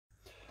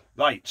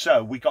Right,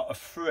 so we got a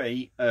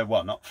free,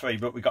 well, not free,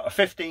 but we got a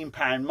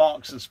 £15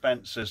 Marks and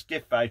Spencer's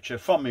gift voucher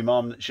from my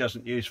mum that she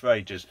hasn't used for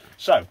ages.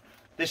 So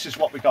this is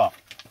what we got: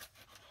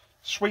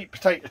 sweet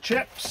potato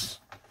chips,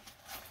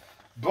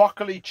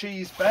 broccoli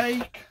cheese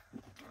bake,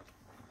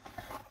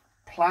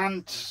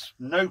 plant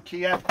no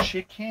Kiev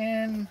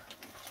chicken,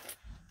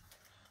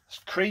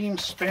 cream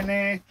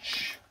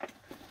spinach,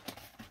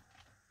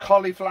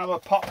 cauliflower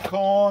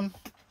popcorn,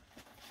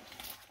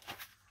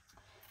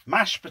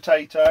 mashed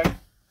potato,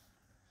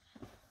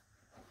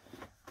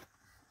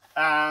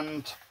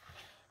 and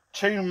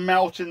 2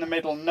 melt in the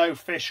middle no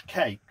fish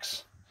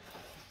cakes.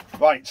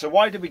 Right, so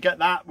why did we get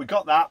that? We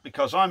got that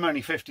because I'm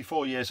only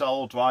 54 years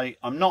old, right?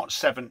 I'm not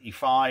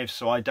 75,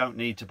 so I don't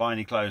need to buy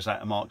any clothes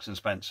out of Marks and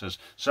Spencer's.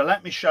 So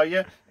let me show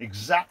you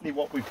exactly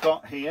what we've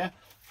got here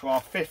for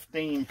our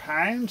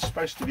 £15.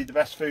 Supposed to be the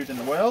best food in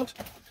the world.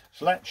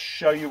 So let's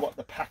show you what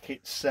the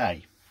packets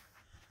say.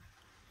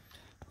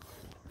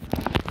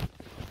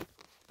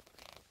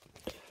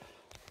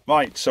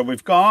 Right, so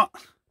we've got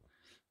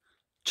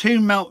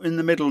 2 melt in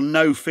the middle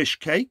no fish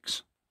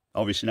cakes,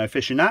 obviously no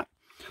fish in that,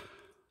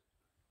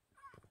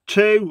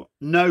 2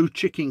 no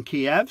chicken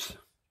Kievs,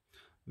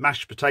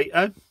 mashed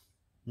potato,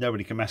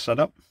 nobody can mess that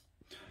up,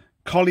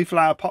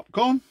 cauliflower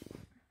popcorn,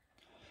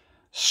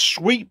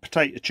 sweet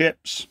potato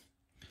chips,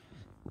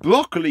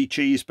 broccoli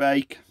cheese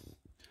bake,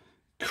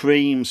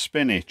 cream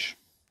spinach.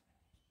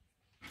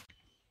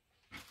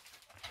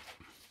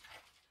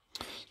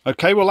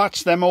 Okay, well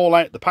that's them all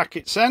out the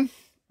packets then.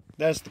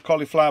 There's the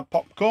cauliflower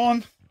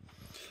popcorn,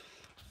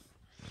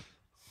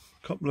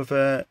 a couple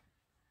of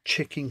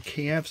chicken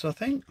Kievs, I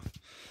think,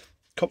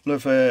 a couple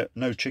of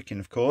no chicken,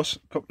 of course,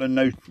 a couple of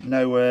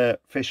no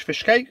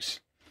fish cakes.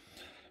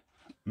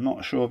 I'm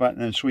not sure about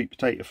them sweet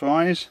potato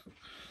fries.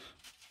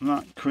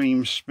 That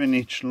cream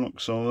spinach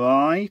looks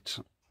alright.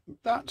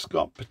 That's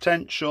got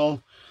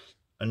potential,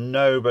 and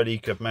nobody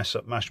could mess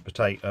up mashed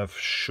potato,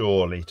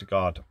 surely to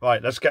God.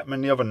 Right, let's get them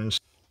in the oven and...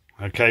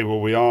 Okay, well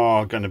we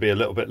are going to be a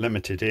little bit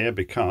limited here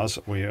because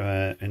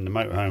we're in the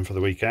motorhome for the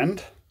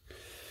weekend.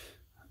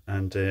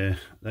 And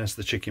there's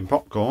the chicken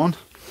popcorn.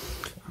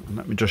 And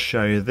let me just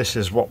show you, this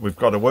is what we've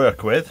got to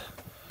work with.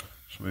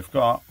 So we've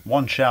got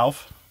one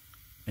shelf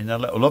in a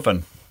little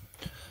oven.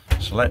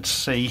 So let's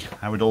see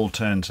how it all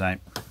turns out.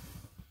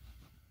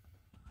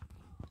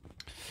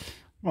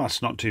 Well,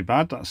 that's not too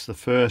bad. That's the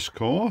first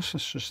course.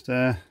 It's just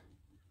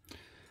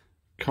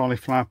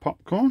cauliflower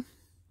popcorn.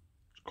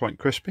 It's quite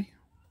crispy.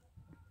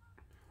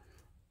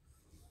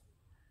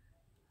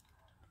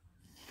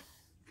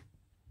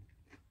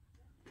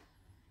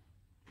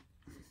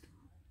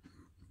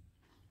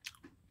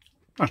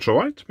 That's all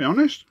right, to be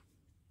honest.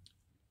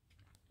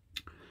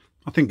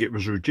 I think it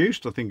was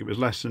reduced. I think it was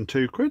less than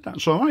 £2.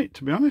 That's all right,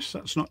 to be honest.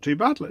 That's not too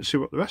bad. Let's see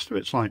what the rest of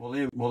it's like.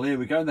 Well, here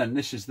we go then.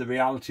 This is the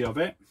reality of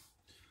it.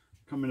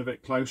 Coming a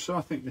bit closer.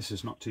 I think this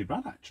is not too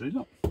bad, actually.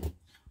 Look,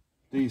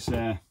 these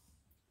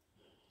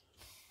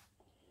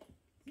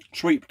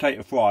sweet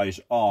potato fries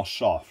are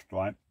soft,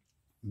 right?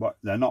 But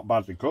they're not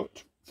badly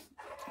cooked.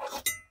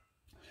 Let's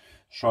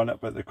try a little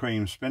bit of the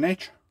cream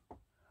spinach.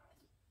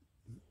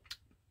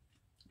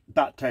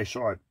 That tastes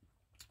alright,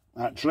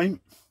 actually.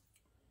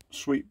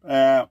 Sweet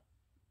mashed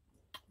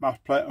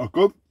potato are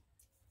good.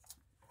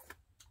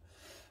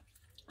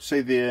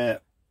 See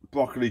the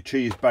broccoli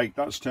cheese bake,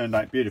 that's turned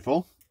out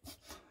beautiful.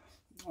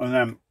 And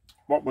then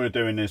what we're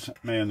doing is,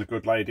 me and the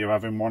good lady are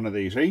having one of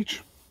these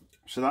each.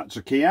 So that's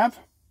a Kiev,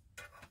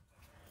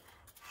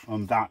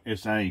 and that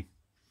is a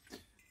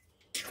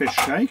fish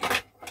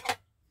cake.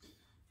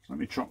 Let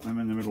me chop them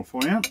in the middle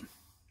for you.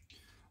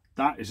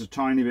 That is a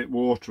tiny bit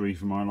watery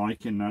for my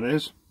liking, that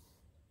is.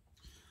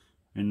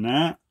 In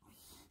there.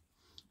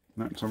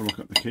 Let's have a look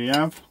at the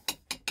Kiev.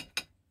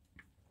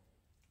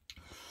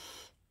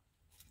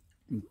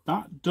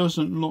 That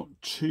doesn't look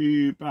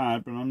too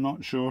bad, but I'm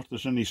not sure if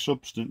there's any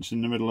substance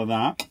in the middle of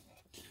that.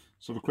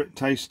 Let's have a quick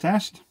taste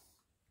test.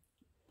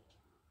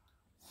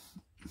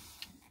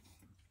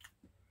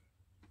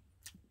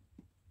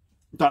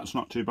 That's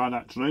not too bad,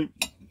 actually.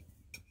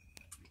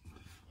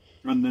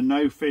 And the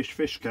no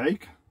fish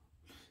cake.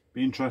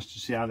 Be interested to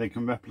see how they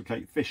can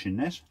replicate fish in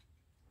this.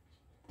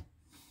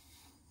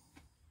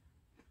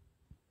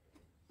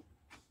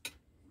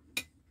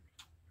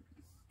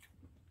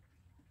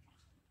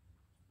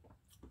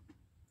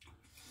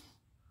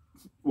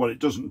 Well, it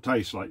doesn't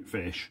taste like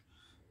fish,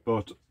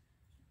 but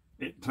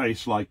it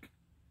tastes like,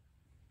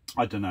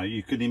 I don't know,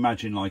 you could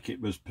imagine like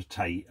it was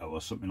potato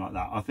or something like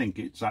that. I think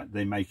it's that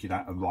they make it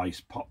out of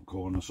rice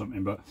popcorn or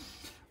something, but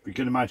we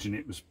can imagine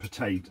it was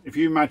potato. If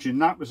you imagine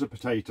that was a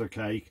potato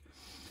cake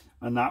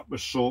and that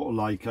was sort of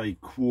like a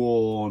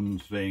corn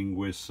thing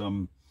with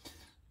some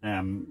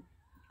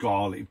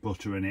garlic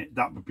butter in it,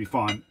 that would be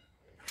fine.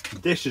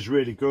 This is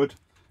really good.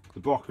 The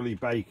broccoli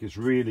bake is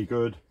really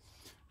good.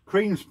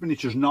 Cream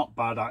spinach is not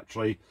bad,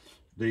 actually.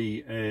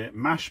 The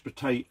mashed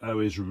potato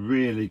is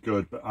really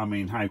good, but I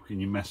mean, how can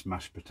you mess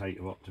mashed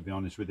potato up, to be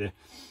honest with you?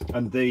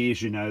 And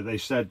these, you know, they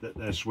said that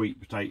they're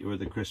sweet potato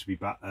with a crispy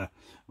batter.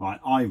 Right,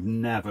 I've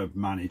never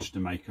managed to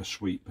make a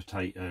sweet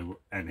potato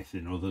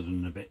anything other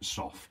than a bit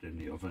soft in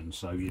the oven,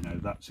 so you know,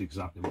 that's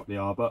exactly what they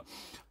are. But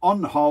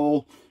on the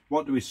whole,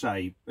 what do we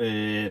say?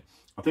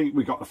 I think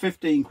we got a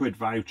 15 quid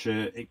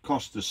voucher. It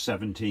cost us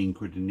 17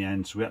 quid in the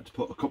end, so we had to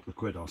put a couple of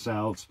quid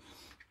ourselves.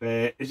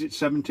 Is it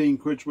 17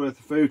 quid's worth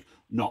of food?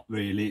 Not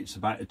really, it's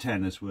about a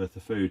tenner's worth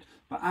of food,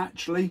 but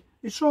actually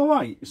it's all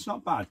right, it's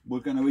not bad. We're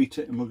going to eat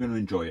it and we're going to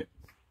enjoy it.